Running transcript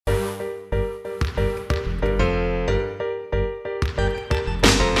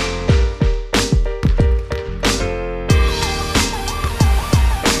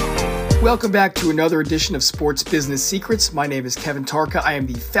Welcome back to another edition of Sports Business Secrets. My name is Kevin Tarka. I am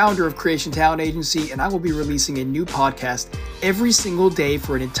the founder of Creation Talent Agency, and I will be releasing a new podcast every single day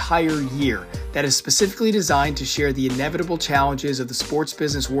for an entire year that is specifically designed to share the inevitable challenges of the sports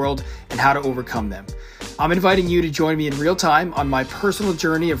business world and how to overcome them. I'm inviting you to join me in real time on my personal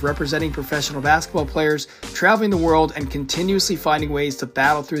journey of representing professional basketball players, traveling the world, and continuously finding ways to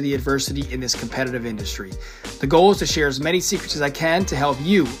battle through the adversity in this competitive industry. The goal is to share as many secrets as I can to help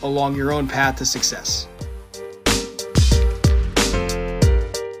you along your own path to success.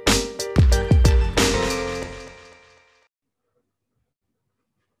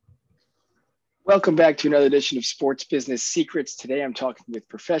 Welcome back to another edition of Sports Business Secrets. Today I'm talking with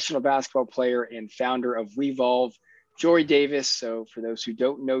professional basketball player and founder of Revolve, Jory Davis. So for those who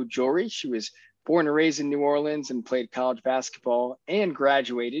don't know Jory, she was born and raised in New Orleans and played college basketball and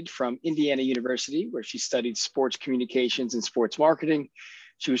graduated from Indiana University, where she studied sports communications and sports marketing.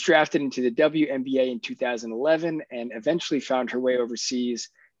 She was drafted into the WNBA in 2011 and eventually found her way overseas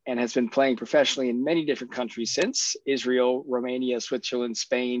and has been playing professionally in many different countries since: Israel, Romania, Switzerland,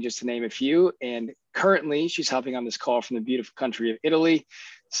 Spain, just to name a few. And currently she's hopping on this call from the beautiful country of Italy.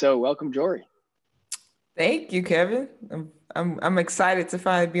 So welcome, Jory. Thank you, Kevin. I'm excited to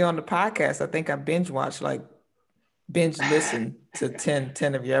finally be on the podcast. I think I binge listened to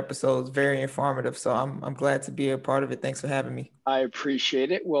 10 of your episodes. Very informative. So I'm glad to be a part of it. Thanks for having me. I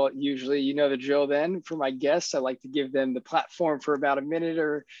appreciate it. Well, usually, you know the drill then. For my guests, I like to give them the platform for about a minute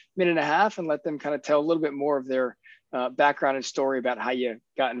or minute and a half and let them kind of tell a little bit more of their background and story about how you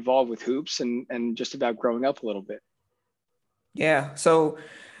got involved with hoops and just about growing up a little bit. Yeah. So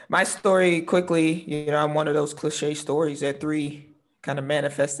my story quickly, I'm one of those cliche stories at 3 kind of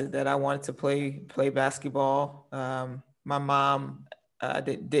manifested that I wanted to play basketball. My mom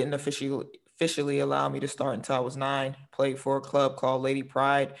didn't officially allow me to start until I was 9. Played for a club called Lady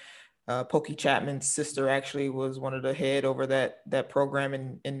Pride. Pokey Chapman's sister actually was one of the head over that program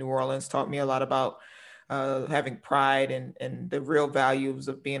in New Orleans. Taught me a lot about having pride and the real values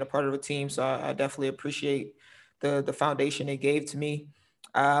of being a part of a team. So I definitely appreciate the foundation it gave to me.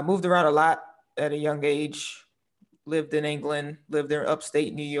 Moved around a lot at a young age. Lived in England, lived in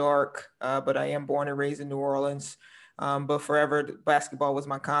upstate New York, but I am born and raised in New Orleans. But forever, basketball was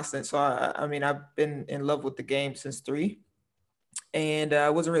my constant. So, I've been in love with the game since 3. And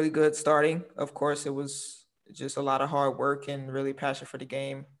it wasn't really good starting. Of course, it was just a lot of hard work and really passion for the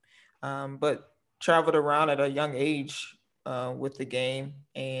game. But traveled around at a young age with the game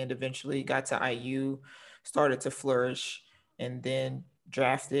and eventually got to IU, started to flourish, and then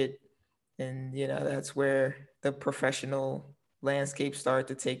drafted. And, that's where the professional landscape started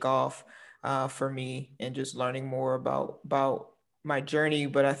to take off for me, and just learning more about my journey.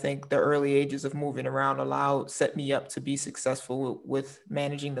 But I think the early ages of moving around set me up to be successful with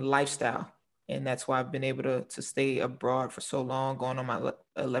managing the lifestyle. And that's why I've been able to stay abroad for so long, going on my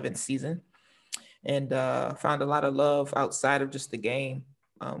 11th season, and found a lot of love outside of just the game,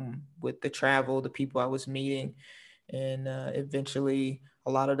 with the travel, the people I was meeting, and eventually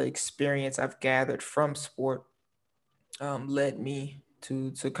a lot of the experience I've gathered from sport led me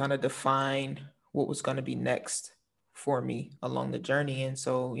to kind of define what was going to be next for me along the journey. And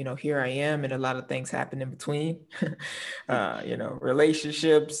so, here I am, and a lot of things happen in between,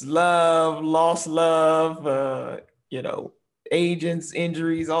 relationships, love, lost love, agents,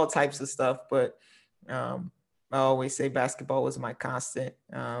 injuries, all types of stuff. But I always say basketball was my constant.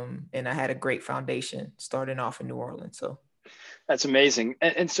 And I had a great foundation starting off in New Orleans. So that's amazing.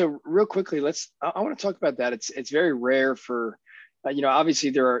 And so real quickly, I want to talk about that. It's very rare for,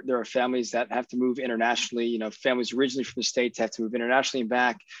 obviously there are families that have to move internationally, families originally from the States have to move internationally and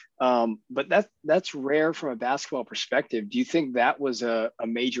back. But that's rare from a basketball perspective. Do you think that was a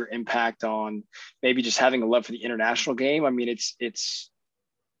major impact on maybe just having a love for the international game? I mean, it's,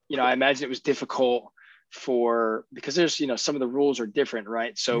 I imagine it was difficult because there's, some of the rules are different,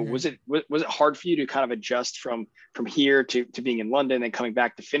 right? So was it hard for you to kind of adjust from here to being in London and coming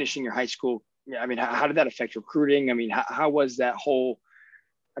back to finishing your high school? I mean, how did that affect recruiting? I mean, how was that whole,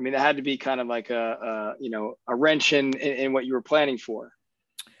 that had to be kind of like a wrench in what you were planning for.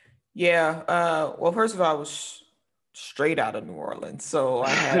 Yeah. Well, first of all, I was straight out of New Orleans. So I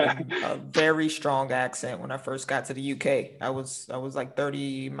had a very strong accent when I first got to the UK. I was like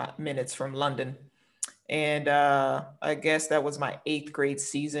 30 minutes from London. And I guess that was my 8th grade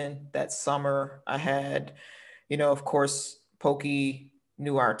season. That summer I had, of course, Pokey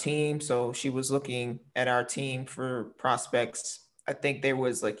knew our team. So she was looking at our team for prospects. I think there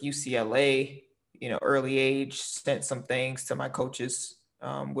was like UCLA, early age, sent some things to my coaches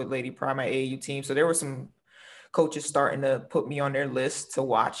with Lady Pride, my AAU team. So there were some coaches starting to put me on their list to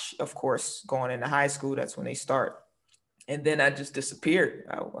watch. Of course, going into high school, that's when they start. And then I just disappeared.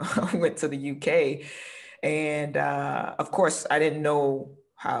 I went to the UK, and of course, I didn't know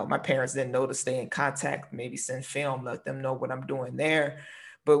how, my parents didn't know to stay in contact, maybe send film, let them know what I'm doing there.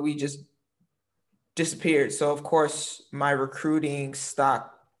 But we just disappeared. So of course, my recruiting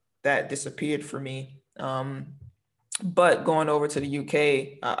stock, that disappeared for me. But going over to the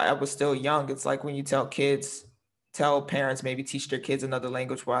UK, I was still young. It's like when you tell parents, maybe teach their kids another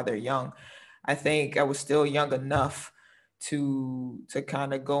language while they're young. I think I was still young enough to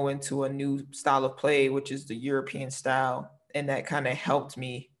kind of go into a new style of play, which is the European style. And that kind of helped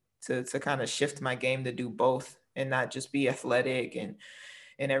me to kind of shift my game to do both and not just be athletic and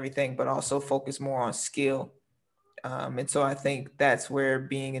everything, but also focus more on skill. And so I think that's where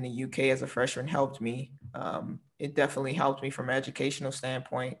being in the UK as a freshman helped me. It definitely helped me from an educational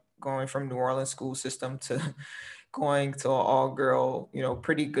standpoint, going from New Orleans school system to going to an all-girl,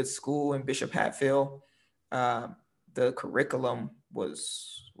 pretty good school in Bishop Hatfield. Uh, the curriculum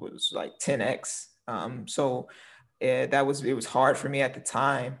was like 10x. So it was hard for me at the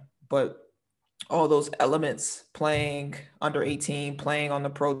time, but all those elements, playing under 18, playing on the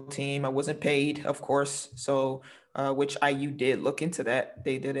pro team. I wasn't paid, of course. So, which IU did look into that.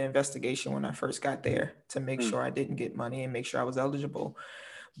 They did an investigation when I first got there to make sure I didn't get money and make sure I was eligible.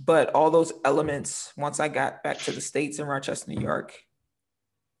 But all those elements, once I got back to the States in Rochester, New York,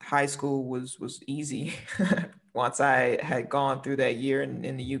 high school was easy. Once I had gone through that year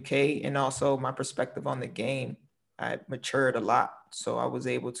in the UK, and also my perspective on the game, I matured a lot. So I was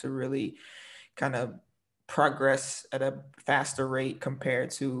able to really kind of progress at a faster rate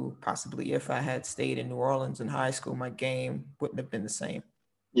compared to possibly if I had stayed in New Orleans in high school, my game wouldn't have been the same.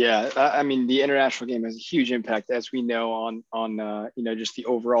 Yeah, I mean, the international game has a huge impact, as we know, on just the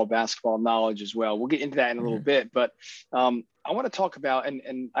overall basketball knowledge as well. We'll get into that in a little bit, but I want to talk about,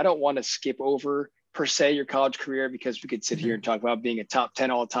 and I don't want to skip over per se your college career, because we could sit here and talk about being a top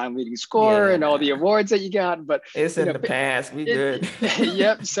 10 all-time leading scorer and all the awards that you got, but it's in the past. We good.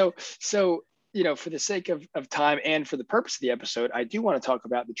 Yep. So for the sake of time and for the purpose of the episode, I do want to talk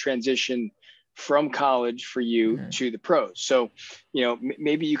about the transition from college for you to the pros. So,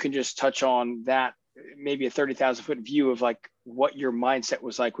 maybe you can just touch on that, maybe a 30,000 foot view of like what your mindset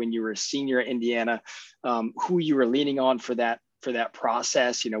was like when you were a senior at Indiana, who you were leaning on for that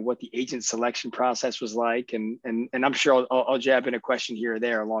process, what the agent selection process was like. And I'm sure I'll jab in a question here or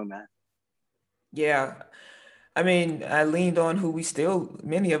there along that. Yeah. I mean, I leaned on who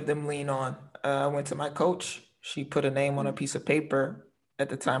many of them lean on. I went to my coach. She put a name on a piece of paper. At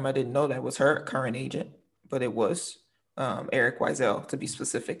the time, I didn't know that was her current agent, but it was Eric Weisel, to be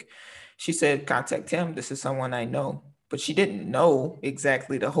specific. She said, contact him. This is someone I know. But she didn't know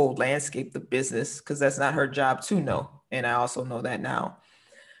exactly the whole landscape, the business, because that's not her job to know. And I also know that now.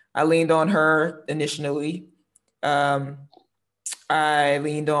 I leaned on her initially. I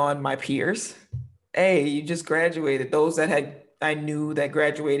leaned on my peers. Hey, you just graduated. Those I knew that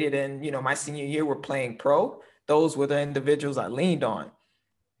graduated and, my senior year were playing pro. Those were the individuals I leaned on.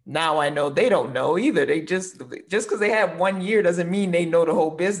 Now I know they don't know either. They just because they have 1 year doesn't mean they know the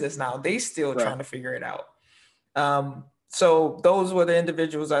whole business now. They still trying to figure it out. So those were the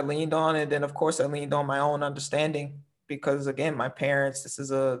individuals I leaned on. And then of course I leaned on my own understanding, because again, my parents, this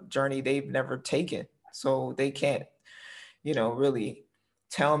is a journey they've never taken. So they can't, really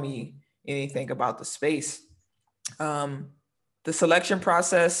tell me anything about the space. The selection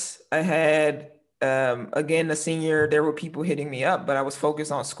process I had, again, the senior, there were people hitting me up, but I was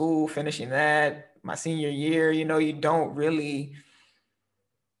focused on school, finishing that. My senior year, you don't really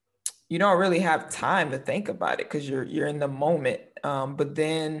have time to think about it because you're in the moment. But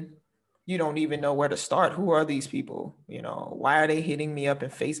then you don't even know where to start. Who are these people? Why are they hitting me up in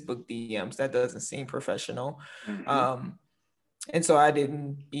Facebook DMs? That doesn't seem professional. And so I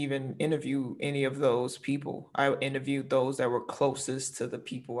didn't even interview any of those people. I interviewed those that were closest to the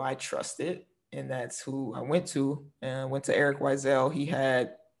people I trusted. And that's who I went to. And I went to Eric Weisel. He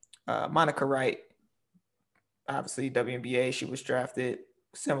had Monica Wright, obviously WNBA. She was drafted,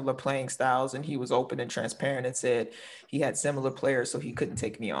 similar playing styles. And he was open and transparent and said he had similar players, so he couldn't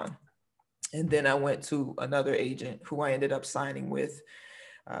take me on. And then I went to another agent who I ended up signing with.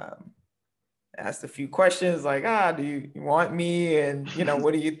 Asked a few questions like, do you want me? And,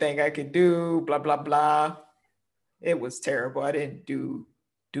 what do you think I could do? Blah, blah, blah. It was terrible. I didn't do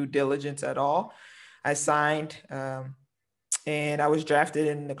due diligence at all. I signed and I was drafted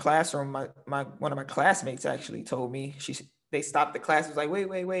in the classroom. One of my classmates actually told me, they stopped the class. It was like,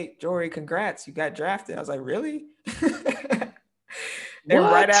 wait, Jory, congrats. You got drafted. I was like, really? And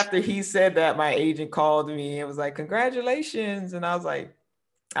right What? after he said that, my agent called me and was like, congratulations. And I was like,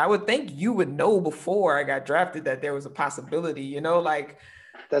 I would think you would know before I got drafted that there was a possibility, like,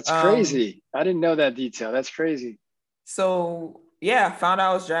 That's um, crazy. I didn't know that detail. That's crazy. so yeah, found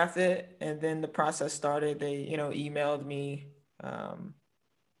out I was drafted, and then the process started. They, emailed me, um,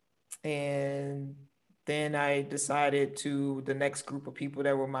 and then I decided to the next group of people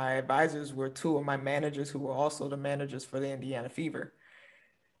that were my advisors were two of my managers who were also the managers for the Indiana Fever.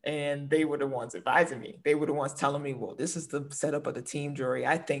 And they were the ones advising me. They were the ones telling me, well, this is the setup of the team, Jory.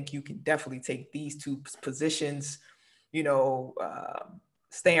 I think you can definitely take these two positions. You know,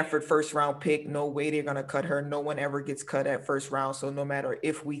 Stanford first round pick, no way they're going to cut her. No one ever gets cut at first round. So no matter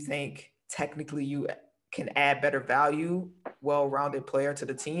if we think technically you can add better value, well-rounded player to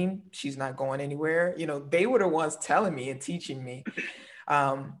the team, she's not going anywhere. They were the ones telling me and teaching me.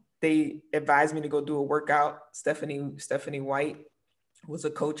 They advised me to go do a workout. Stephanie White was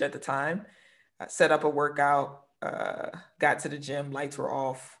a coach at the time. I set up a workout, got to the gym, lights were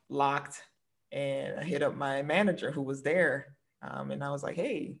off, locked, and I hit up my manager who was there. And I was like,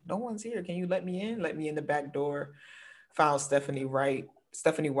 hey, no one's here. Can you let me in? Let me in the back door. Found Stephanie White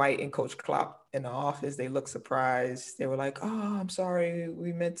and Coach Klopp in the office. They looked surprised. They were like, oh, I'm sorry.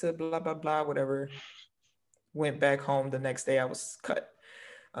 We meant to blah, blah, blah, whatever. Went back home. The next day I was cut.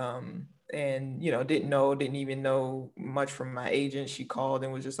 And didn't even know much from my agent. She called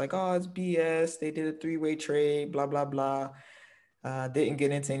and was just like, oh, it's BS. They did a 3-way trade, blah, blah, blah. Didn't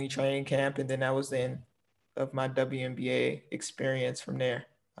get into any training camp. And then that was the end of my WNBA experience from there.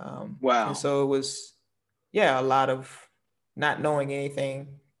 And Wow. so it was, a lot of not knowing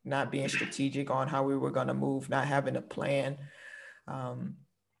anything, not being strategic on how we were going to move, not having a plan. And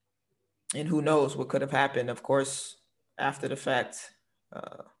who knows what could have happened. Of course, after the fact,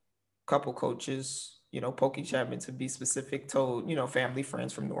 couple coaches, Pokey Chapman to be specific, told, family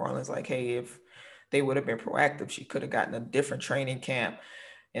friends from New Orleans, like, hey, if they would have been proactive, she could have gotten a different training camp.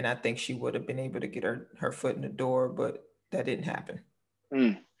 And I think she would have been able to get her foot in the door, but that didn't happen.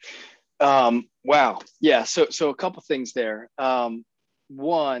 Mm. Wow. Yeah. So a couple things there.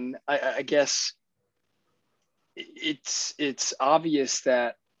 One, I guess it's obvious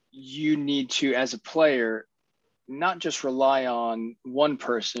that you need to, as a player, not just rely on one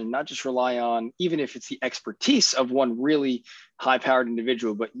person, not just rely on, even if it's the expertise of one really high powered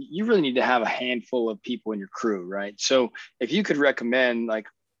individual, but you really need to have a handful of people in your crew, right? So if you could recommend like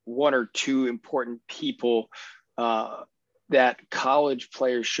one or two important people that college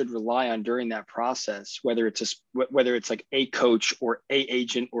players should rely on during that process, whether it's like a coach or a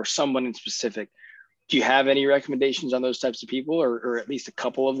agent or someone in specific, do you have any recommendations on those types of people, or at least a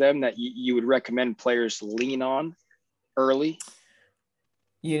couple of them that you would recommend players lean on early?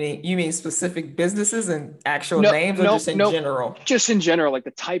 You mean specific businesses and actual No, names, or no, just in no. general? Just in general, like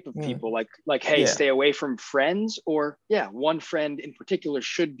the type of people, hey, Yeah. stay away from friends, or yeah, one friend in particular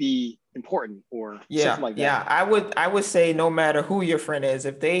should be important, or something Yeah, like that. yeah. I would say no matter who your friend is,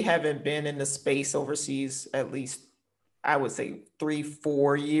 if they haven't been in the space overseas at least, I would say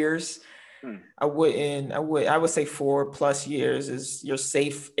 3-4 years. Hmm. I would say 4+ years is your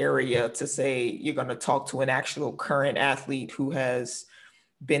safe area to say you're going to talk to an actual current athlete who has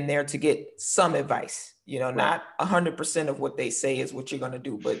been there to get some advice. Right. Not 100% of what they say is what you're going to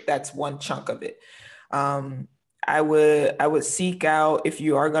do, but that's one chunk of it. Um, I would seek out, if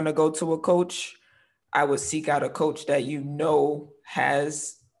you are going to go to a coach, I would seek out a coach that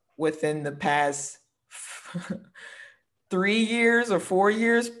has within the past 3 years or 4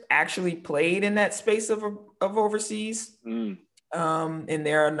 years actually played in that space of overseas. Mm. And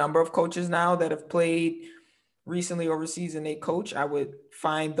there are a number of coaches now that have played recently overseas and they coach. I would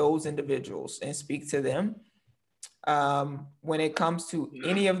find those individuals and speak to them. When it comes to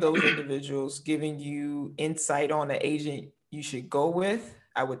any of those individuals giving you insight on the agent you should go with,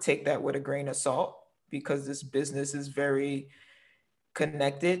 I would take that with a grain of salt, because this business is very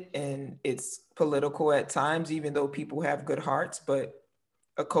connected and it's political at times, even though people have good hearts. But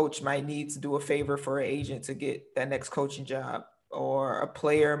a coach might need to do a favor for an agent to get that next coaching job, or a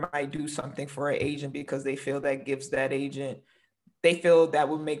player might do something for an agent because they feel that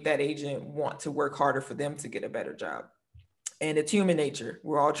would make that agent want to work harder for them to get a better job. And it's human nature.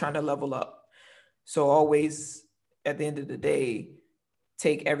 We're all trying to level up. So always, at the end of the day,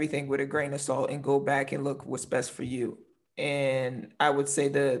 take everything with a grain of salt and go back and look what's best for you. And I would say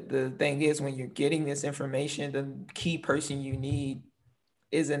the thing is, when you're getting this information, the key person you need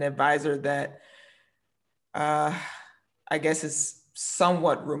is an advisor that I guess is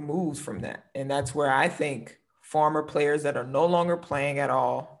somewhat removed from that. And that's where I think former players that are no longer playing at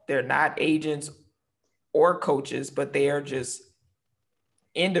all, they're not agents or coaches, but they are just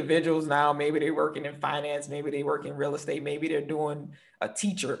individuals now. Maybe they're working in finance, maybe they work in real estate, maybe they're doing a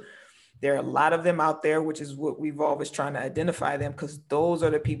teacher. There are a lot of them out there, which is what we've always trying to identify them, because those are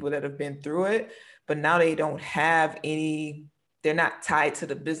the people that have been through it, but now they don't have any, they're not tied to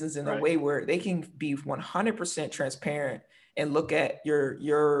the business in a Right. way where they can be 100% transparent and look at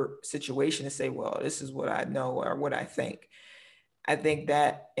your situation and say, well, this is what I know or what I think. I think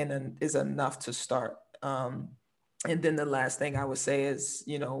that is enough to start. And then the last thing I would say is,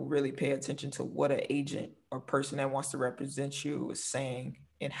 really pay attention to what an agent or person that wants to represent you is saying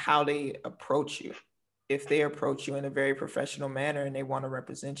and how they approach you. If they approach you in a very professional manner and they want to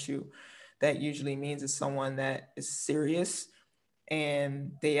represent you, that usually means it's someone that is serious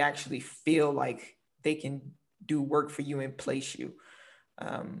and they actually feel like they can do work for you and place you.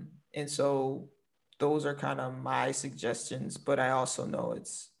 And so those are kind of my suggestions, but I also know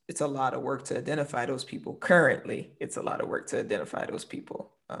it's a lot of work to identify those people. Currently, it's a lot of work to identify those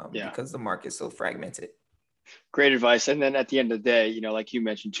people Yeah. because the market's so fragmented. Great advice. And then at the end of the day, like you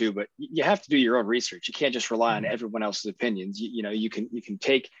mentioned too, but you have to do your own research. You can't just rely on everyone else's opinions. You can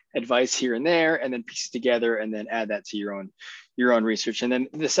take advice here and there and then piece it together and then add that to your own research. And then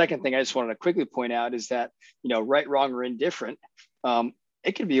the second thing I just wanted to quickly point out is that, right, wrong, or indifferent,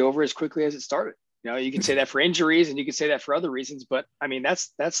 it can be over as quickly as it started. You can say that for injuries and you can say that for other reasons, but I mean, that's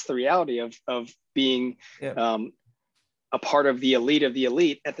the reality of being Yeah. a part of the elite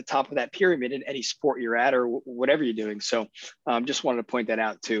at the top of that pyramid in any sport you're at or whatever you're doing. So just wanted to point that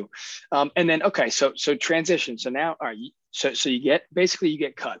out too. And then, okay, so transition. So now, all right, so you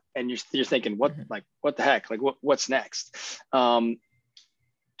get cut and you're thinking, what the heck? Like what's next?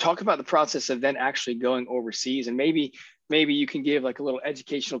 Talk about the process of then actually going overseas, and maybe you can give like a little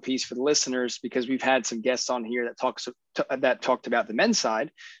educational piece for the listeners, because we've had some guests on here that talked about the men's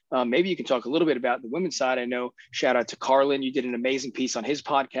side. Maybe you can talk a little bit about the women's side. I know, shout out to Carlin, you did an amazing piece on his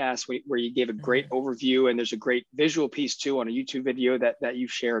podcast where you gave a great overview, and there's a great visual piece too on a YouTube video that you've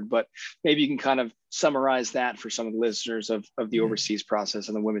shared. But maybe you can kind of summarize that for some of the listeners of the overseas process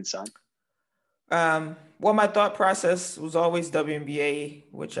on the women's side. Well, my thought process was always WNBA,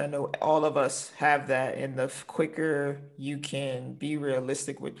 which I know all of us have that. And the quicker you can be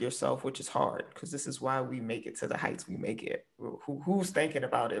realistic with yourself, which is hard, because this is why we make it to the heights we make it. Who's thinking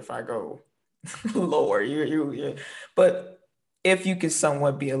about if I go lower? But if you can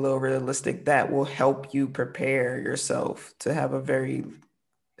somewhat be a little realistic, that will help you prepare yourself to have a very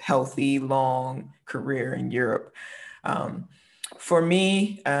healthy, long career in Europe. For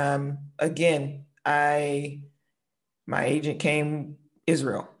me, again, my agent came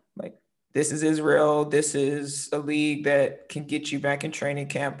Israel. Like, this is Israel. This is a league that can get you back in training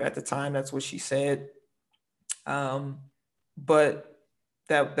camp. At the time, that's what she said. But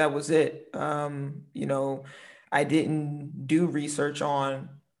that was it. I didn't do research on,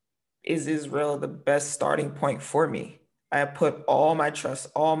 is Israel the best starting point for me? I put all my trust,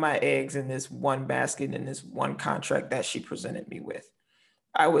 all my eggs in this one basket, in this one contract that she presented me with.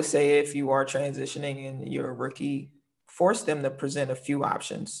 I would say if you are transitioning and you're a rookie, force them to present a few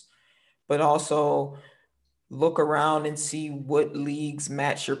options, but also look around and see what leagues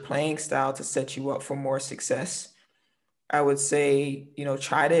match your playing style to set you up for more success. I would say,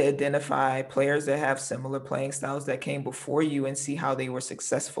 try to identify players that have similar playing styles that came before you and see how they were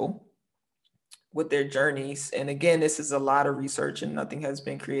successful with their journeys. And again, this is a lot of research and nothing has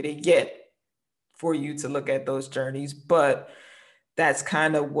been created yet for you to look at those journeys, but that's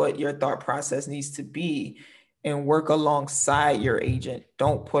kind of what your thought process needs to be, and work alongside your agent.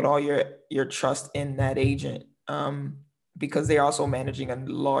 Don't put all your trust in that agent, because they're also managing a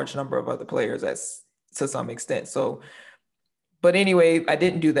large number of other players to some extent. So, but anyway, I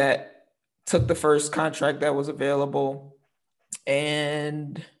didn't do that. Took the first contract that was available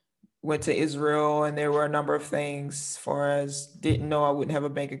and went to Israel, and there were a number of things as far as didn't know I wouldn't have a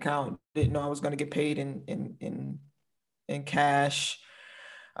bank account, didn't know I was going to get paid in cash.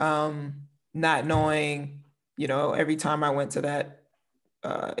 Not knowing, every time I went to that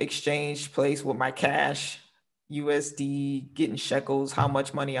exchange place with my cash, USD, getting shekels, how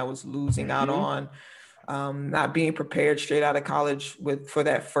much money I was losing out on. Not being prepared straight out of college for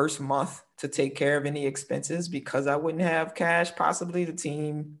that first month to take care of any expenses because I wouldn't have cash. Possibly the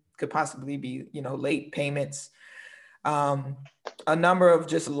team could possibly be, late payments. A number of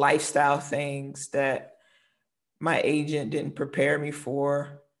just lifestyle things that my agent didn't prepare me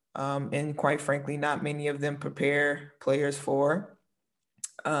for. And quite frankly, not many of them prepare players for.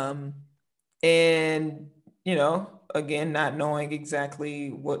 And, again, not knowing exactly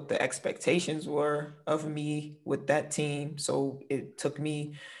what the expectations were of me with that team. So it took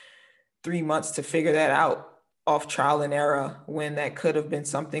me 3 months to figure that out. off trial and error, when that could have been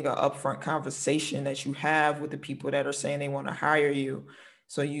something, an upfront conversation that you have with the people that are saying they want to hire you,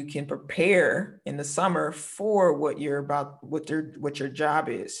 so you can prepare in the summer for what you're about, what your job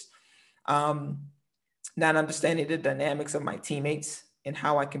is. Not understanding the dynamics of my teammates and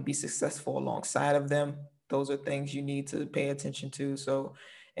how I can be successful alongside of them. Those are things you need to pay attention to. So,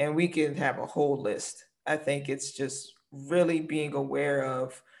 and we can have a whole list. I think it's just really being aware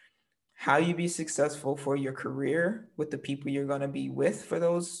of how you be successful for your career with the people you're going to be with for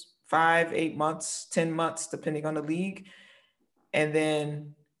those 5, 8 months, 10 months, depending on the league. And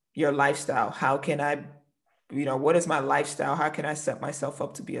then your lifestyle. How can I, what is my lifestyle? How can I set myself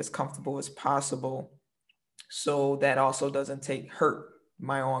up to be as comfortable as possible, so that also doesn't hurt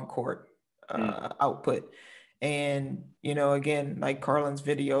my on court output? And, again, like Carlin's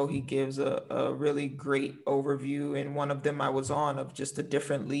video, he gives a really great overview. And one of them I was on, of just the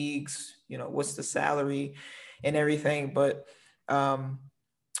different leagues, what's the salary and everything. But I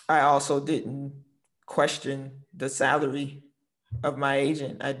also didn't question the salary of my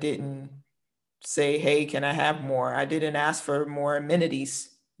agent. I didn't say, hey, can I have more? I didn't ask for more amenities.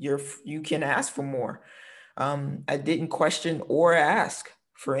 You can ask for more. I didn't question or ask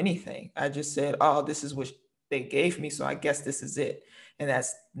for anything. I just said, oh, this is what they gave me, so I guess this is it. And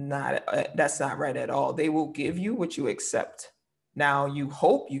that's not right at all. They will give you what you accept. Now, you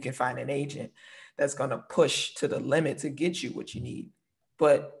hope you can find an agent that's going to push to the limit to get you what you need.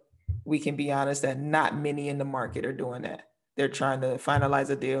 But we can be honest that not many in the market are doing that. They're trying to finalize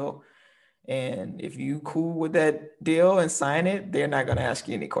a deal. And if you cool with that deal and sign it, they're not going to ask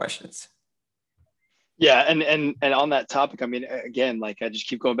you any questions. Yeah. And on that topic, I mean, again, like I just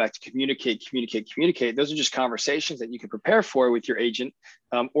keep going back to communicate. Those are just conversations that you can prepare for with your agent,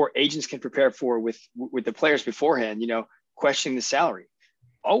 or agents can prepare for with the players beforehand, questioning the salary.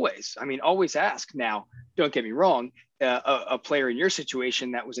 Always ask. Now, don't get me wrong. A player in your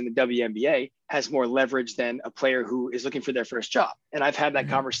situation that was in the WNBA has more leverage than a player who is looking for their first job. And I've had that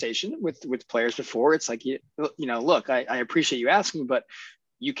conversation with players before. It's like, look, I appreciate you asking, but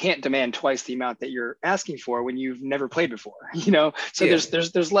you can't demand twice the amount that you're asking for when you've never played before, So yeah.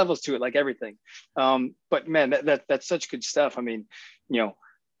 There's levels to it, like everything. But man, that's such good stuff. I mean,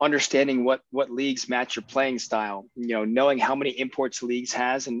 understanding what leagues match your playing style, knowing how many imports leagues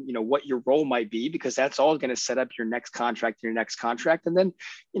has, and what your role might be, because that's all going to set up your next contract. And then,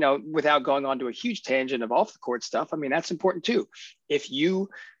 without going on to a huge tangent of off the court stuff, I mean, that's important too. If you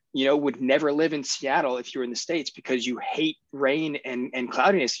would never live in Seattle if you're in the States because you hate rain and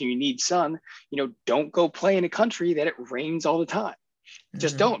cloudiness and you need sun, don't go play in a country that it rains all the time.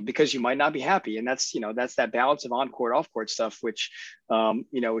 Just don't, because you might not be happy. And that's that balance of on court, off court stuff, which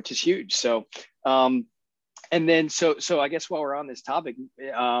is huge. So, and then, so I guess while we're on this topic,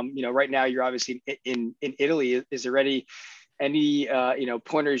 right now you're obviously in Italy. Is there any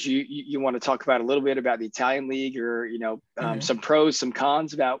pointers you want to talk about a little bit about the Italian league, or, some pros, some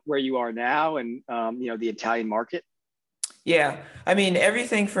cons about where you are now and, the Italian market? Yeah. I mean,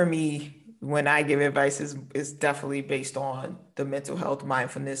 everything for me, when I give advice, is definitely based on the mental health,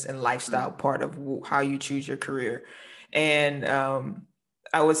 mindfulness, and lifestyle part of how you choose your career. And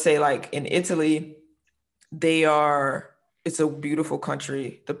I would say, like in Italy, it's a beautiful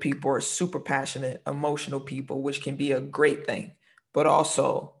country. The people are super passionate, emotional people, which can be a great thing, but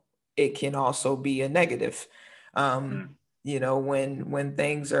also it can also be a negative. When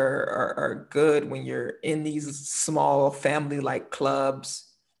things are good, when you're in these small family-like clubs,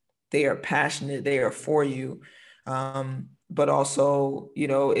 they are passionate, they are for you. But also,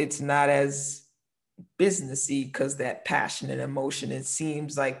 it's not as businessy, because that passion and emotion, it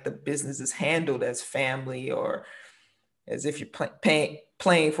seems like the business is handled as family, or as if you're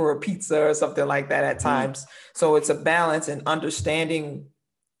playing for a pizza or something like that at times. So it's a balance and understanding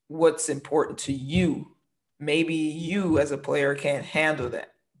what's important to you. Maybe you as a player can't handle that,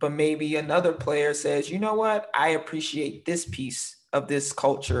 but maybe another player says, you know what, I appreciate this piece of this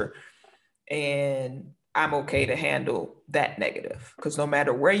culture, and I'm okay to handle that negative. Because no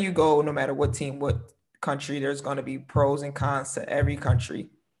matter where you go, no matter what team, what country, there's going to be pros and cons to every country.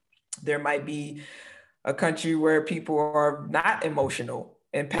 There might be a country where people are not emotional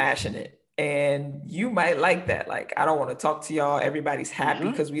and passionate, and you might like that. Like, I don't want to talk to y'all. Everybody's happy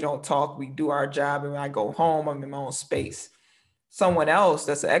because we don't talk. We do our job, and when I go home, I'm in my own space. Someone else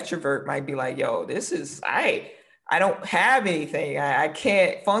that's an extrovert might be like, yo, this is, I don't have anything. I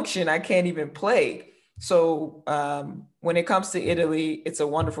can't function. I can't even play. So when it comes to Italy, it's a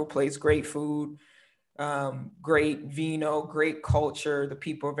wonderful place, great food, great vino, great culture. The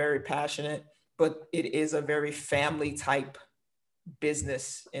people are very passionate, but it is a very family type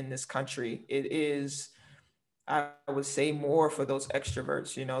business in this country. It is I would say more for those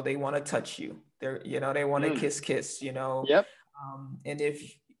extroverts. They want to touch you. They want to kiss. Yep. And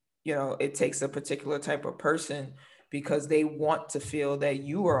if it takes a particular type of person because they want to feel that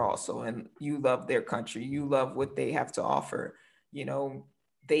you are also, and you love their country, you love what they have to offer.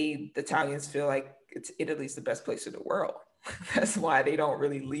 The Italians feel like Italy's the best place in the world. That's why they don't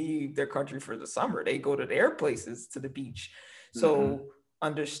really leave their country for the summer. They go to their places, to the beach. So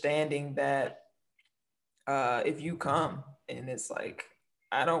understanding that if you come and it's like,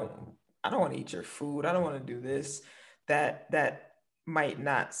 I don't want to eat your food, I don't want to do this, that might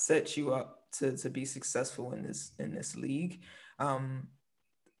not set you up to be successful in this league.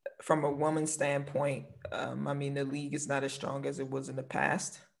 From a woman's standpoint, I mean, the league is not as strong as it was in the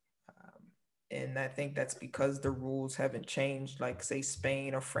past. And I think that's because the rules haven't changed, like say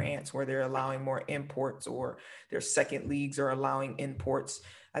Spain or France, where they're allowing more imports, or their second leagues are allowing imports.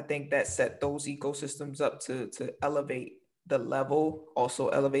 I think that set those ecosystems up to elevate the level, also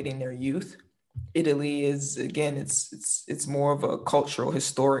elevating their youth. Italy is, again, it's more of a cultural,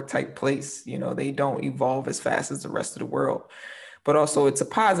 historic type place. They don't evolve as fast as the rest of the world. But also it's a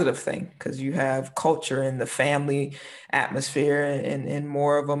positive thing because you have culture in the family atmosphere and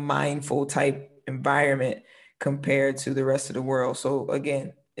more of a mindful type environment compared to the rest of the world. So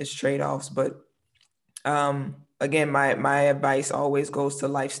again, it's trade-offs, but again, my advice always goes to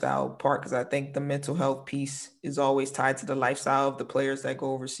lifestyle part, because I think the mental health piece is always tied to the lifestyle of the players that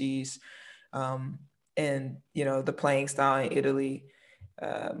go overseas. And the playing style in Italy,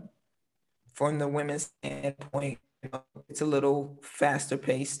 from the women's standpoint, it's a little faster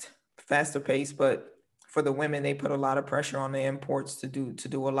paced, but for the women, they put a lot of pressure on the imports to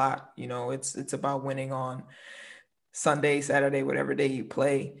do a lot. It's about winning on Sunday, Saturday, whatever day you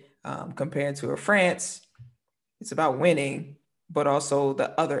play. Compared to a France, it's about winning, but also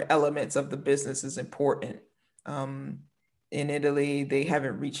the other elements of the business is important. In Italy, they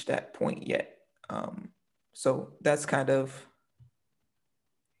haven't reached that point yet. So that's kind of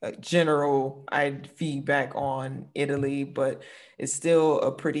general feedback on Italy, but it's still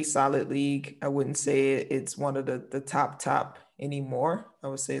a pretty solid league. I wouldn't say it's one of the top anymore. I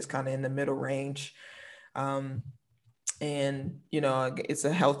would say it's kind of in the middle range. And it's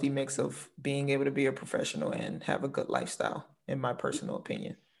a healthy mix of being able to be a professional and have a good lifestyle, in my personal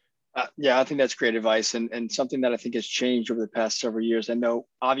opinion. Yeah, I think that's great advice, and something that I think has changed over the past several years. I know,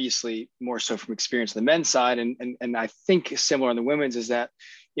 obviously, more so from experience on the men's side, and I think similar on the women's, is that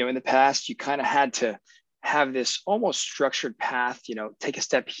in the past you kind of had to have this almost structured path. Take a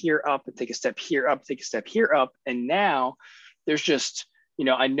step here up, and take a step here up, take a step here up, and now there's just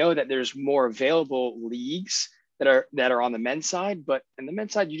I know that there's more available leagues that are on the men's side, but in the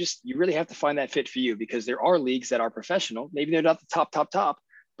men's side, you really have to find that fit for you, because there are leagues that are professional. Maybe they're not the top,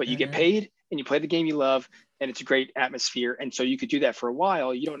 but you get paid and you play the game you love, and it's a great atmosphere. And so you could do that for a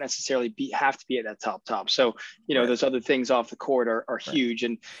while. You don't necessarily have to be at that top. So, Right. Those other things off the court are huge.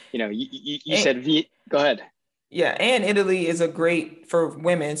 And, you said, go ahead. Yeah. And Italy is a great, for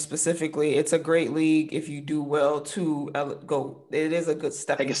women specifically, it's a great league if you do well to go. It is a good Take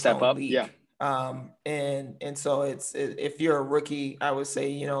stepping a step stone up. league. Yeah. And so if you're a rookie, I would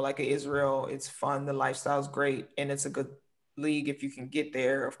say, like Israel, it's fun. The lifestyle's great. And it's a good league if you can get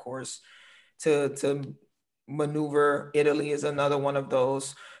there, of course, to maneuver. Italy is another one of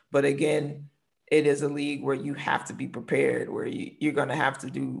those, but again, it is a league where you have to be prepared, where you're going to have to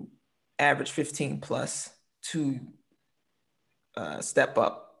do average 15 plus to step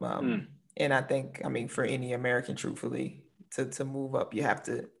up. And I think, for any American, truthfully, to move up, you have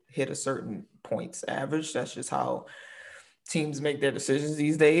to hit a certain points average. That's just how teams make their decisions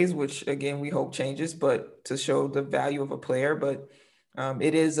these days, which again, we hope changes, but to show the value of a player. But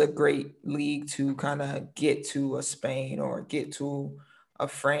it is a great league to kind of get to a Spain or get to a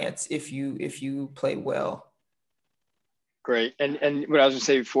France if you play well. Great. And what I was gonna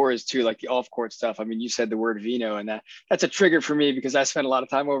say before is too, like the off court stuff. I mean, you said the word vino, and that's a trigger for me, because I spent a lot of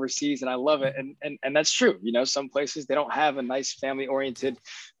time overseas and I love it. And that's true. Some places they don't have a nice family oriented,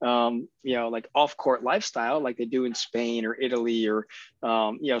 like off court lifestyle like they do in Spain or Italy, or,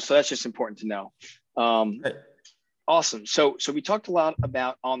 so that's just important to know. Right. Awesome. So we talked a lot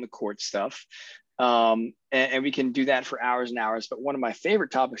about on the court stuff. And we can do that for hours and hours. But one of my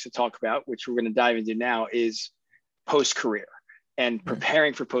favorite topics to talk about, which we're going to dive into now, is post-career and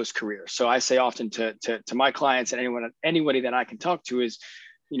preparing for post-career. So I say often to my clients and anybody that I can talk to is,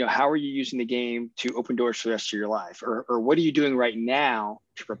 how are you using the game to open doors for the rest of your life? Or what are you doing right now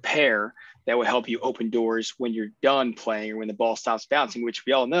to prepare that will help you open doors when you're done playing, or when the ball stops bouncing, which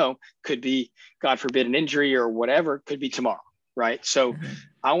we all know could be, God forbid, an injury or whatever, could be tomorrow, right? So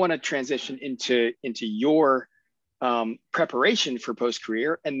I want to transition into your preparation for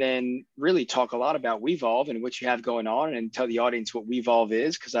post-career, and then really talk a lot about Wevolve and what you have going on, and tell the audience what Wevolve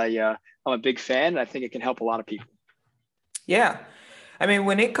is, because I'm a big fan and I think it can help a lot of people. Yeah. I mean,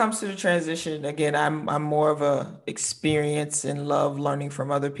 when it comes to the transition, again, I'm more of a experience and love learning from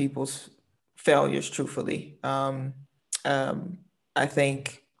other people's failures, truthfully. Um, I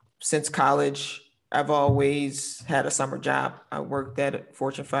think since college, I've always had a summer job. I worked at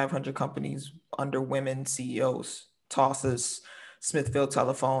Fortune 500 companies under women CEOs, Tosses, Smithfield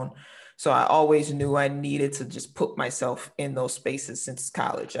Telephone. So I always knew I needed to just put myself in those spaces since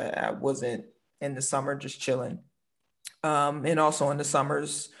college. I wasn't in the summer just chilling. And also in the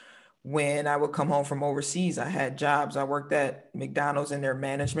summers, when I would come home from overseas, I had jobs. I worked at McDonald's in their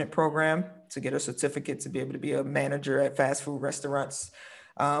management program to get a certificate to be able to be a manager at fast food restaurants.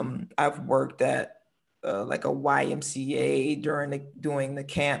 I've worked at like a YMCA doing the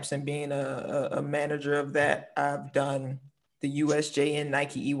camps and being a manager of that. I've done the USJ and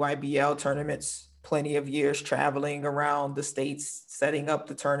Nike EYBL tournaments, plenty of years traveling around the states, setting up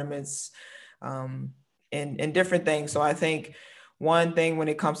the tournaments. And different things. So I think one thing when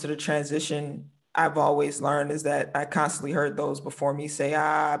it comes to the transition, I've always learned is that I constantly heard those before me say,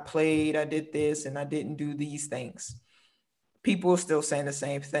 I played, I did this, and I didn't do these things. People are still saying the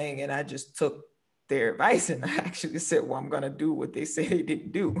same thing. And I just took their advice and I actually said, well, I'm going to do what they say they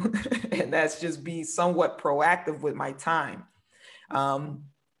didn't do. And that's just be somewhat proactive with my time.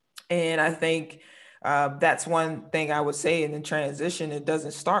 And I think that's one thing I would say in the transition. It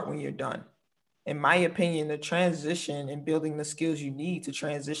doesn't start when you're done. In my opinion, the transition and building the skills you need to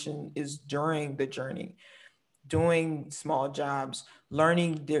transition is during the journey, doing small jobs,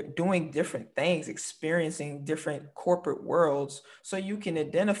 learning, doing different things, experiencing different corporate worlds so you can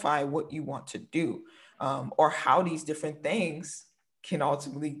identify what you want to do, or how these different things can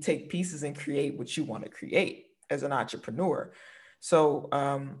ultimately take pieces and create what you want to create as an entrepreneur. So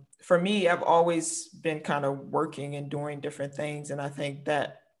for me, I've always been kind of working and doing different things. And I think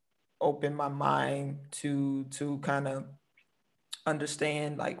that opened my mind to kind of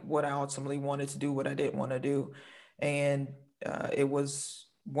understand like what I ultimately wanted to do, what I didn't want to do. And it was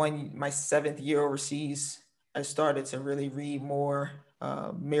my 7th year overseas, I started to really read more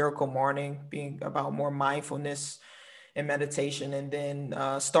Miracle Morning, being about more mindfulness and meditation, and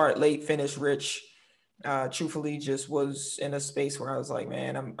then Start Late, Finish Rich. Truthfully, just was in a space where I was like,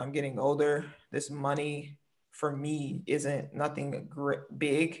 man, I'm getting older. This money for me isn't nothing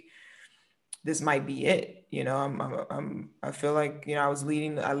big. This might be it. I feel like,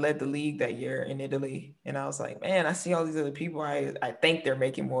 I led the league that year in Italy. And I was like, man, I see all these other people. I think they're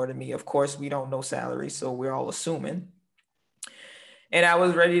making more than me. Of course, we don't know salary, so we're all assuming. And I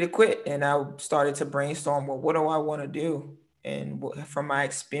was ready to quit. And I started to brainstorm, well, what do I want to do? And from my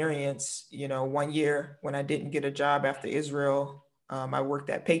experience, one year when I didn't get a job after Israel, I worked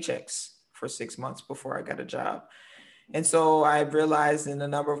at Paychex for 6 months before I got a job. And so I realized in a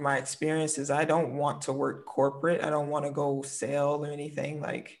number of my experiences, I don't want to work corporate. I don't want to go sell or anything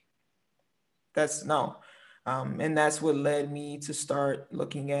like that's no. And that's what led me to start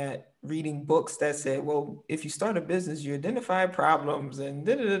looking at reading books that said, well, if you start a business, you identify problems and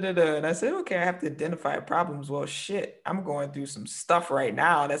da, da, da, da, da. And I said, okay, I have to identify problems. Well, shit, I'm going through some stuff right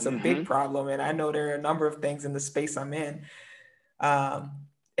now. That's a big problem. And I know there are a number of things in the space I'm in. And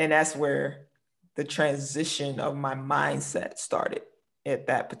that's where the transition of my mindset started at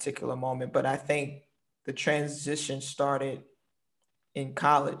that particular moment. But I think the transition started in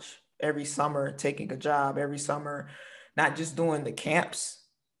college, every summer, taking a job every summer, not just doing the camps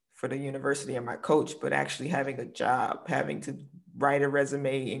for the university and my coach, but actually having a job, having to write a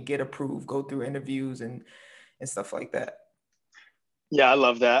resume and get approved, go through interviews and stuff like that. Yeah, I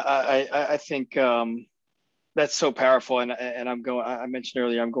love that. I think that's so powerful. And I mentioned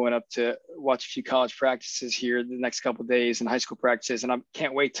earlier, I'm going up to watch a few college practices here the next couple of days and high school practices. And I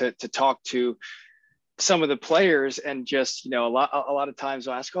can't wait to talk to some of the players. And just, a lot of times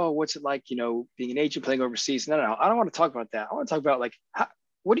I'll ask, oh, what's it like, being an agent playing overseas? No, I don't want to talk about that. I want to talk about like,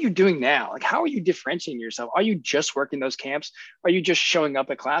 what are you doing now? Like, how are you differentiating yourself? Are you just working those camps? Are you just showing up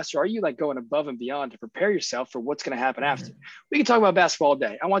at class? Or are you like going above and beyond to prepare yourself for what's going to happen after? We can talk about basketball all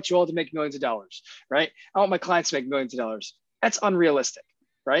day. I want you all to make millions of dollars, right? I want my clients to make millions of dollars. That's unrealistic,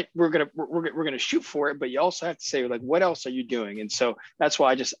 right? We're gonna shoot for it, but you also have to say, like, what else are you doing? And so that's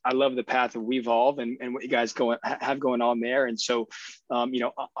why I love the path of Wevolve and what you guys have going on there. And so,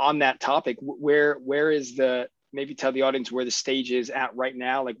 on that topic, where is maybe tell the audience where the stage is at right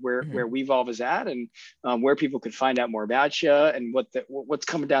now, like where Wevolve is at, and where people could find out more about you and what's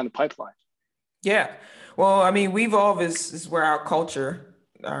coming down the pipeline. Yeah. Well, I mean, Wevolve is where our culture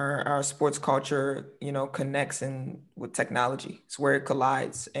our sports culture, connects in with technology. It's where it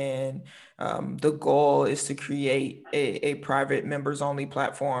collides. And the goal is to create a private members only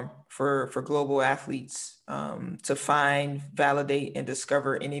platform for global athletes to find, validate, and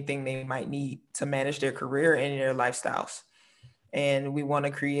discover anything they might need to manage their career and their lifestyles. And we want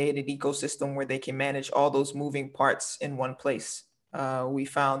to create an ecosystem where they can manage all those moving parts in one place. We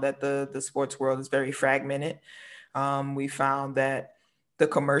found that the sports world is very fragmented. We found that the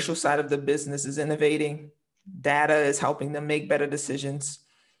commercial side of the business is innovating. Data is helping them make better decisions.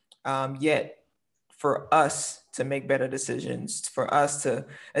 Yet, for us to make better decisions, for us to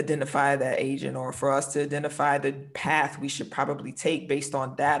identify that agent, or for us to identify the path we should probably take based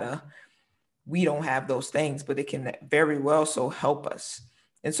on data, we don't have those things, but it can very well so help us.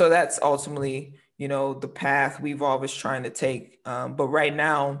 And so that's ultimately, the path we've always trying to take. But right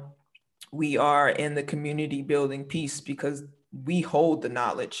now, we are in the community building piece because we hold the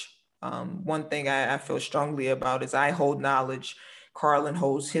knowledge. One thing I feel strongly about is I hold knowledge. Carlin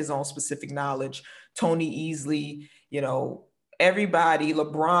holds his own specific knowledge. Tony Easley, everybody,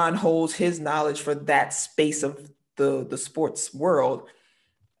 LeBron holds his knowledge for that space of the sports world.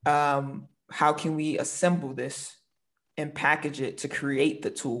 How can we assemble this and package it to create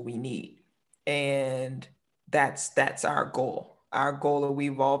the tool we need? And that's our goal. Our goal of We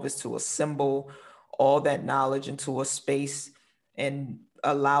Evolve is to assemble all that knowledge into a space and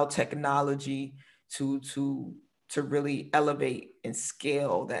allow technology to really elevate and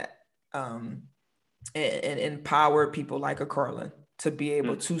scale that, and empower people like a Carlin to be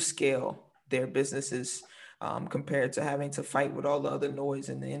able to scale their businesses, compared to having to fight with all the other noise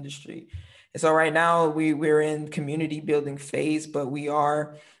in the industry. And so right now we're in community building phase, but we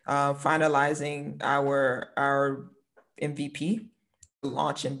are finalizing our MVP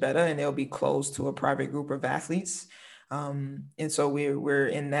launch in beta, and they'll be closed to a private group of athletes. And so we're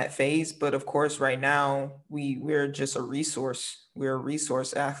in that phase. But of course, right now we're just a resource. We're a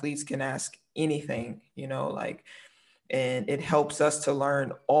resource. Athletes can ask anything, and it helps us to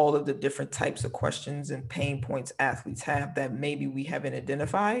learn all of the different types of questions and pain points athletes have that maybe we haven't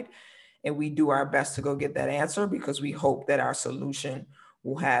identified. And we do our best to go get that answer because we hope that our solution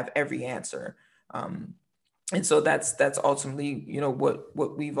will have every answer. And so that's ultimately,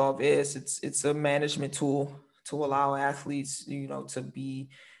 what We Evolve is. It's a management tool to allow athletes, to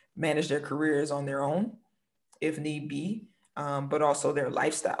manage their careers on their own, if need be, but also their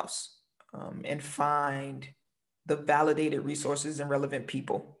lifestyles, and find the validated resources and relevant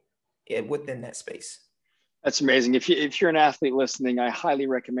people within that space. That's amazing. If you're an athlete listening, I highly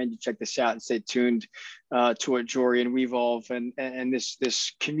recommend you check this out and stay tuned to what Jory and We Evolve and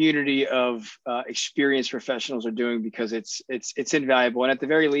this community of experienced professionals are doing, because it's invaluable. And at the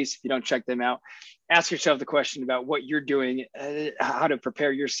very least, if you don't check them out, ask yourself the question about what you're doing, how to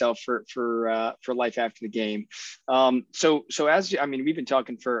prepare yourself for life after the game. So we've been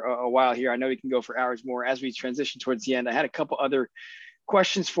talking for a while here. I know we can go for hours more. As we transition towards the end, I had a couple other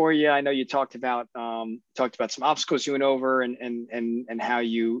questions for you. I know you talked about some obstacles you went over and how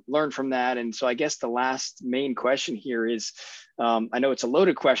you learned from that. And so I guess the last main question here is, I know it's a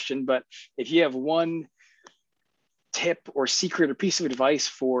loaded question, but if you have one tip or secret or piece of advice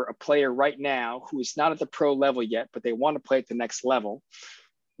for a player right now who is not at the pro level yet, but they want to play at the next level,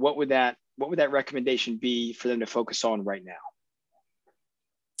 what would that recommendation be for them to focus on right now?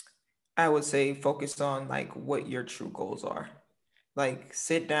 I would say focus on what your true goals are.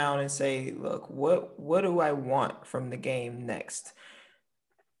 Sit down and say, look, what do I want from the game next?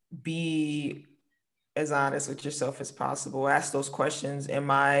 Be as honest with yourself as possible. Ask those questions. Am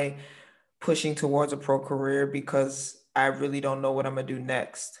I pushing towards a pro career because I really don't know what I'm going to do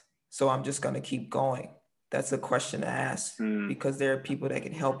next, so I'm just going to keep going? That's a question to ask, because there are people that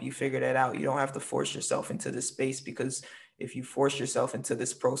can help you figure that out. You don't have to force yourself into this space, because if you force yourself into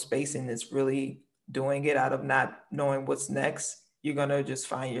this pro space and it's really doing it out of not knowing what's next, you're going to just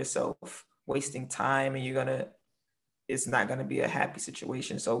find yourself wasting time, and it's not going to be a happy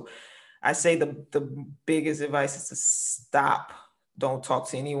situation. So I say the biggest advice is to stop. Don't talk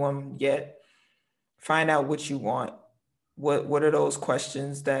to anyone yet. Find out what you want. What are those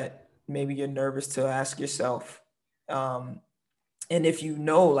questions that maybe you're nervous to ask yourself? And if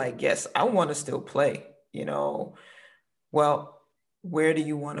yes, I want to still play, well, where do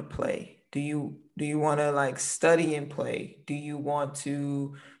you want to play? Do you want to study and play? Do you want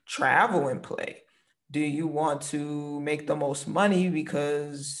to travel and play? Do you want to make the most money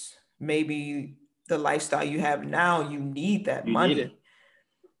because maybe the lifestyle you have now, you need that money?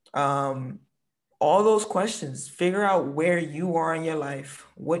 All those questions, figure out where you are in your life,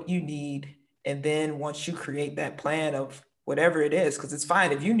 what you need. And then once you create that plan of whatever it is, because it's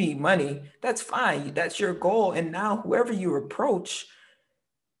fine. If you need money, that's fine. That's your goal. And now whoever you approach,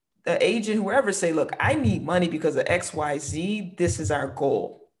 the agent, whoever, say, look, I need money because of XYZ. This is our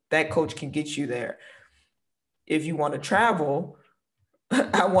goal. That coach can get you there. If you want to travel,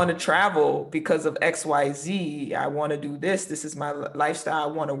 I want to travel because of XYZ. I want to do this. This is my lifestyle.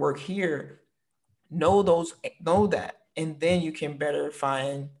 I want to work here. Know that. And then you can better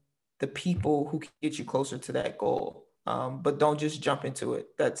find the people who can get you closer to that goal. But don't just jump into it.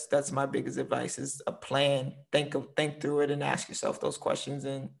 That's my biggest advice, is a plan. Think through it and ask yourself those questions,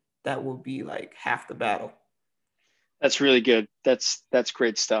 and that will be like half the battle. That's really good. That's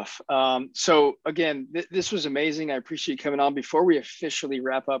great stuff. So again, this was amazing. I appreciate you coming on. Before we officially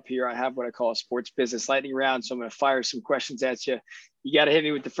wrap up here, I have what I call a sports business lightning round. So I'm going to fire some questions at you. You got to hit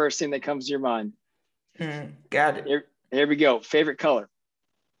me with the first thing that comes to your mind. Got it. Here we go. Favorite color?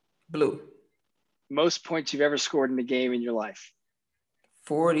 Blue. Most points you've ever scored in a game in your life?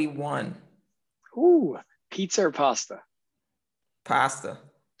 41. Ooh, pizza or pasta? Pasta.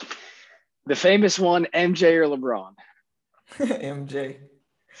 The famous one, MJ or LeBron? MJ.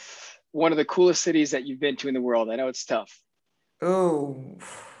 One of the coolest cities that you've been to in the world. I know it's tough. Oh.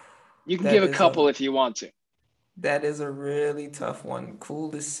 You can give a couple if you want to. That is a really tough one.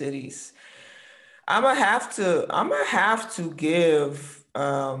 Coolest cities. I'm gonna have to give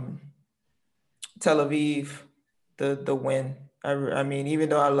Tel Aviv the win. I mean, even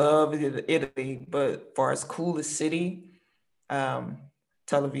though I love Italy, but as far as coolest city, Tel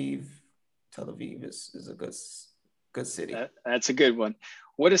Aviv is a good city. That's a good one.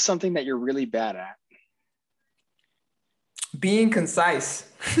 What is something that you're really bad at? Being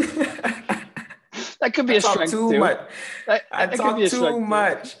concise. That could be a strength too. Much. I talk too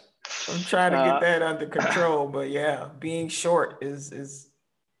much. I'm trying to get that under control, but yeah, being short is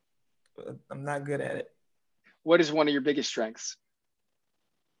I'm not good at it. What is one of your biggest strengths?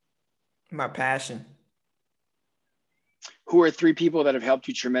 My passion. Who are 3 people that have helped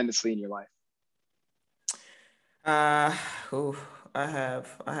you tremendously in your life? I have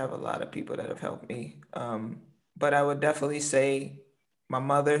a lot of people that have helped me. But I would definitely say my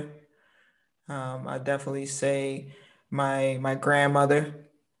mother. I definitely say my grandmother.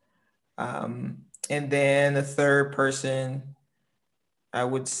 And then the third person, I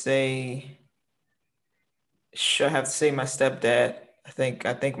would say, I have to say my stepdad. I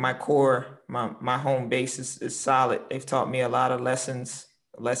think my core, my home base is solid. They've taught me a lot of lessons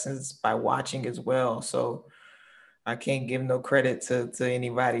by watching as well. So I can't give no credit to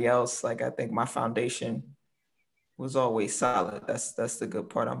anybody else. Like, I think my foundation was always solid. That's the good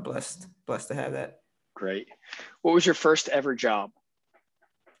part. I'm blessed to have that. Great. What was your first ever job?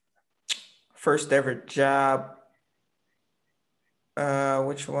 First ever job.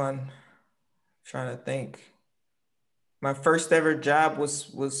 Which one? I'm trying to think. My first ever job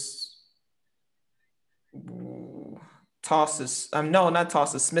was Tosses. No, not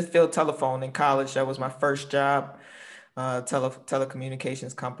Tosses. Smithfield Telephone in college. That was my first job.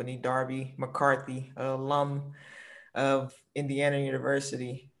 Telecommunications company, Darby McCarthy, an alum of Indiana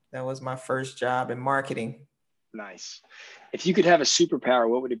University. That was my first job in marketing. Nice. If you could have a superpower,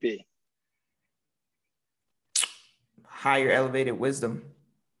 what would it be? Higher elevated wisdom.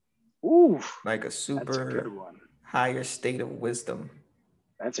 Ooh, like a super good one. Higher state of wisdom.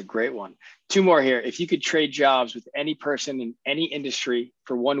 That's a great one. 2 more here. If you could trade jobs with any person in any industry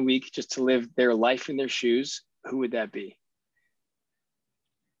for 1 week just to live their life in their shoes, who would that be?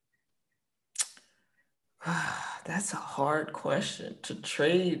 That's a hard question. To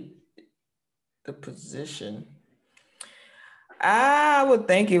trade the position, I would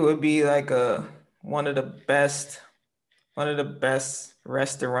think it would be like one of the best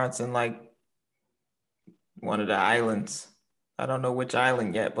restaurants in like one of the islands. I don't know which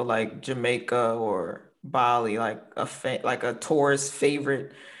island yet, but like Jamaica or Bali, like a tourist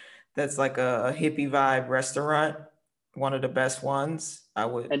favorite. That's like a hippie vibe restaurant. One of the best ones. I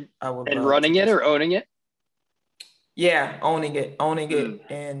would and running it or owning it? Yeah, owning it,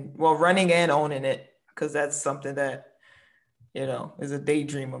 and running and owning it, because that's something that, is a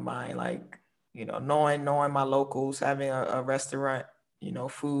daydream of mine. Like, knowing my locals, having a restaurant,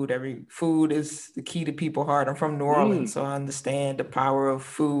 food is the key to people's heart. I'm from New Orleans, so I understand the power of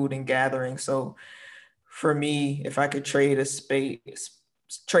food and gathering. So for me, if I could trade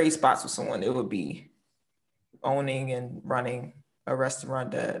spots with someone, it would be owning and running a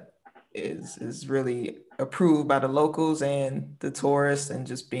restaurant that is really approved by the locals and the tourists, and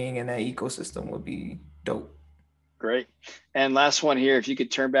just being in that ecosystem would be dope. Great. And last one here, if you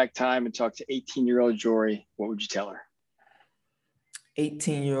could turn back time and talk to 18-year-old Jory, what would you tell her?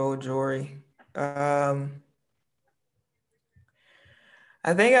 18-year-old Jory.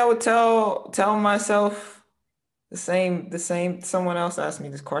 I think I would tell myself the same. Someone else asked me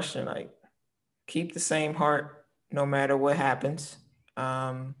this question, like keep the same heart no matter what happens.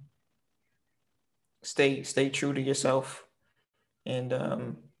 Um, stay true to yourself and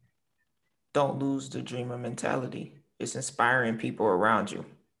don't lose the dreamer mentality. It's inspiring people around you.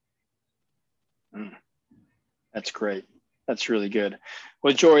 That's great. That's really good.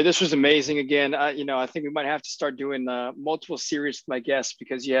 Well, Jory, this was amazing. Again, I think we might have to start doing multiple series with my guests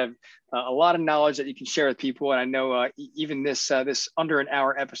because you have a lot of knowledge that you can share with people. And I know even this under an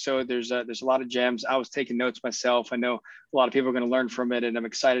hour episode, there's a lot of gems. I was taking notes myself. I know a lot of people are going to learn from it, and I'm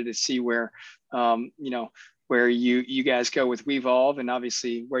excited to see where you guys go with Wevolve, and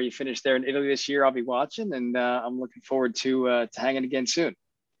obviously where you finish there in Italy this year. I'll be watching, and I'm looking forward to hanging again soon.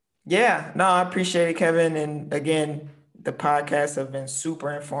 Yeah, no, I appreciate it, Kevin. And again, the podcasts have been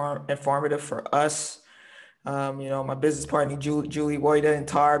super informative for us. My business partner, Julie Woida and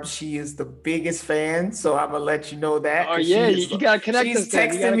Tarb, she is the biggest fan. So I'm gonna let you know that Oh because yeah, you gotta connect us. she's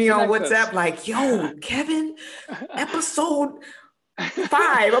texting me on WhatsApp like, yo, us. Kevin, episode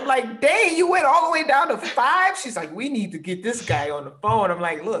 5. I'm like, dang, you went all the way down to 5. She's like, we need to get this guy on the phone. I'm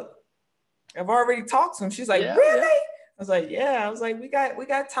like, look, I've already talked to him. She's like, Yeah, really? yeah. I was like, yeah. I was like, we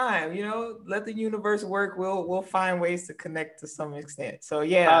got time, let the universe work. We'll find ways to connect to some extent. So I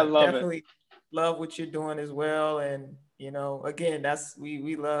yeah, love it. definitely love what you're doing as well. And again, that's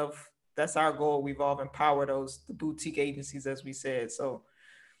we love, that's our goal. We've all empowered the boutique agencies, as we said. So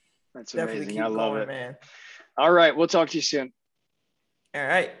That's definitely amazing. keep I love going, it, man. All right, we'll talk to you soon. All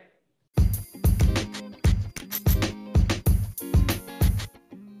right.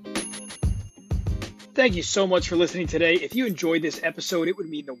 Thank you so much for listening today. If you enjoyed this episode, it would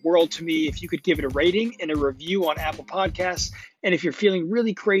mean the world to me if you could give it a rating and a review on Apple Podcasts. And if you're feeling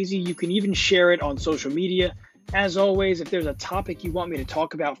really crazy, you can even share it on social media. As always, if there's a topic you want me to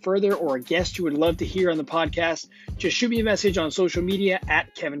talk about further or a guest you would love to hear on the podcast, just shoot me a message on social media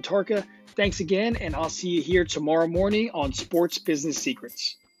at Kevin Tarka. Thanks again, and I'll see you here tomorrow morning on Sports Business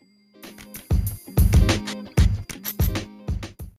Secrets.